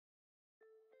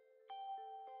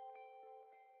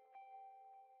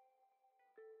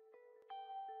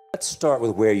let's start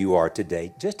with where you are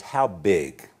today. Just how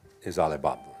big is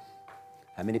Alibaba?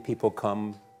 How many people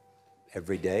come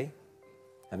every day?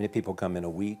 How many people come in a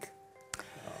week?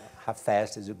 How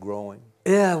fast is it growing?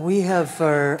 Yeah, we have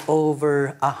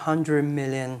over 100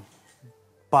 million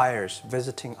buyers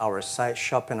visiting our site,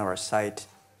 shopping our site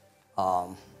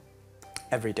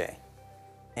every day.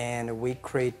 And we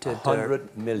created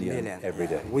 100 million every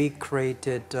day. We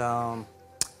created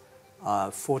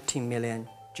 14 million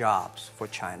jobs for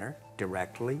China,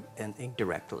 directly and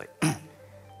indirectly.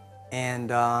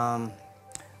 And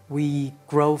we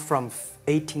grow from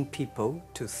 18 people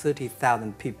to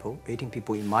 30,000 people, 18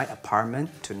 people in my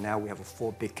apartment, to now we have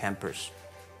 4 big campus.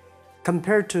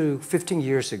 Compared to 15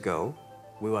 years ago,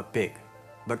 we were big.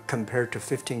 But compared to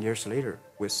 15 years later,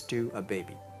 we're still a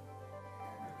baby.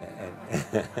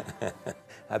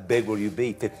 How big will you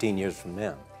be 15 years from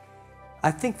now?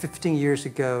 I think 15 years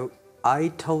ago, I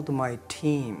told my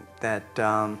team that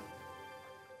in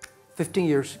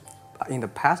the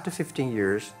past 15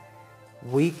 years,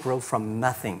 we grow from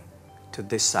nothing to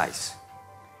this size.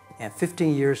 And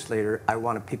 15 years later, I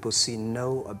want people to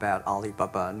know about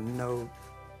Alibaba, know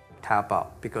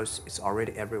Taobao, because it's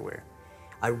already everywhere.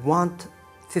 I want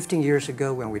 15 years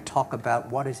ago when we talk about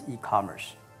what is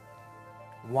e-commerce,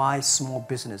 why small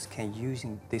business can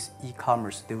using this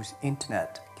e-commerce, this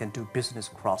internet, can do business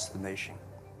across the nation.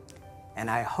 And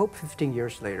I hope 15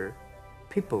 years later,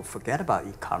 people forget about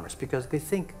e-commerce because they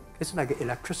think it's like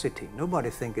electricity. Nobody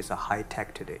thinks it's a high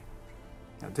tech today.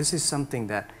 Now, this is something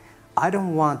that I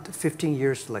don't want 15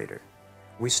 years later.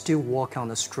 We still walk on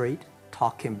the street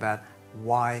talking about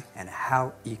why and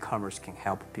how e-commerce can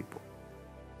help people.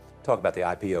 Talk about the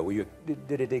IPO.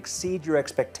 Did it exceed your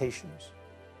expectations?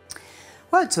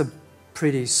 Well, it's a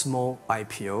pretty small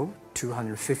IPO,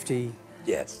 250.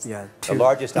 Yes. Yeah. The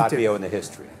largest IPO in the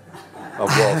history of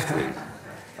Wall Street.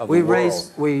 We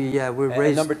raised.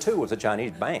 And number 2 was a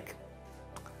Chinese bank.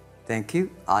 Thank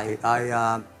you.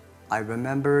 I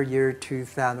remember year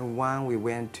 2001. We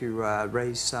went to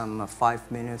raise some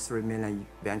 5 million, 3 million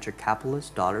venture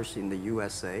capitalist dollars in the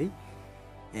USA,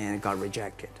 and got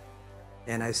rejected.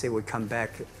 And I say we come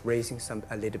back raising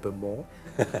a little bit more.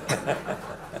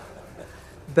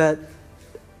 But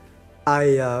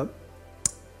I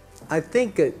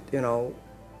think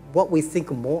what we think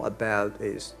more about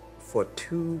is for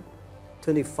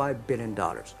 $25 billion,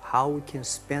 how we can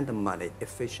spend the money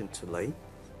efficiently,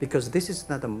 because this is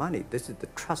not the money, this is the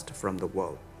trust from the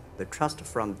world, the trust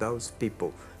from those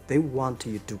people. They want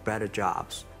you to do better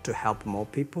jobs to help more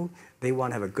people. They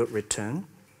want to have a good return.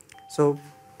 So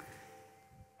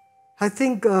I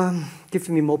think gives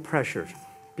me more pressure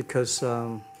because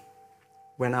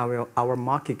when our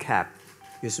market cap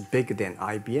is bigger than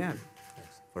IBM,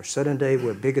 for a certain day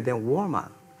we're bigger than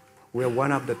Walmart. We're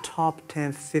one of the top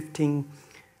 10, 15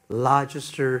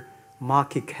 largest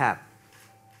market cap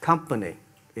company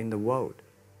in the world.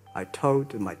 I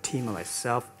told my team and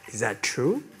myself, is that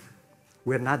true?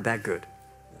 We're not that good.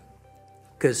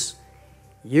 Because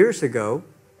years ago,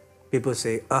 people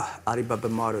say, Alibaba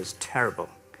model is terrible.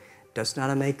 Does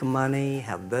not make money,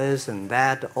 have this and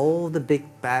that, all the big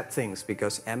bad things,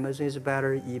 because Amazon is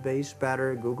better, eBay is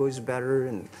better, Google is better,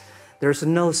 and there's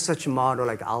no such model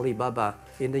like Alibaba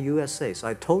in the USA. So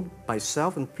I told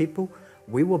myself and people,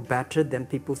 we were better than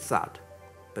people thought.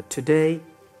 But today,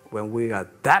 when we are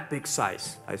that big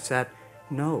size, I said,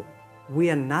 no,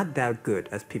 we are not that good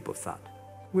as people thought.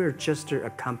 We're just a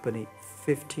company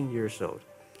 15 years old.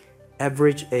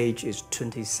 Average age is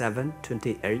 27,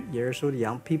 28 years old,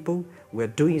 young people. We're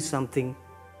doing something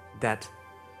that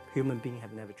human beings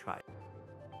have never tried.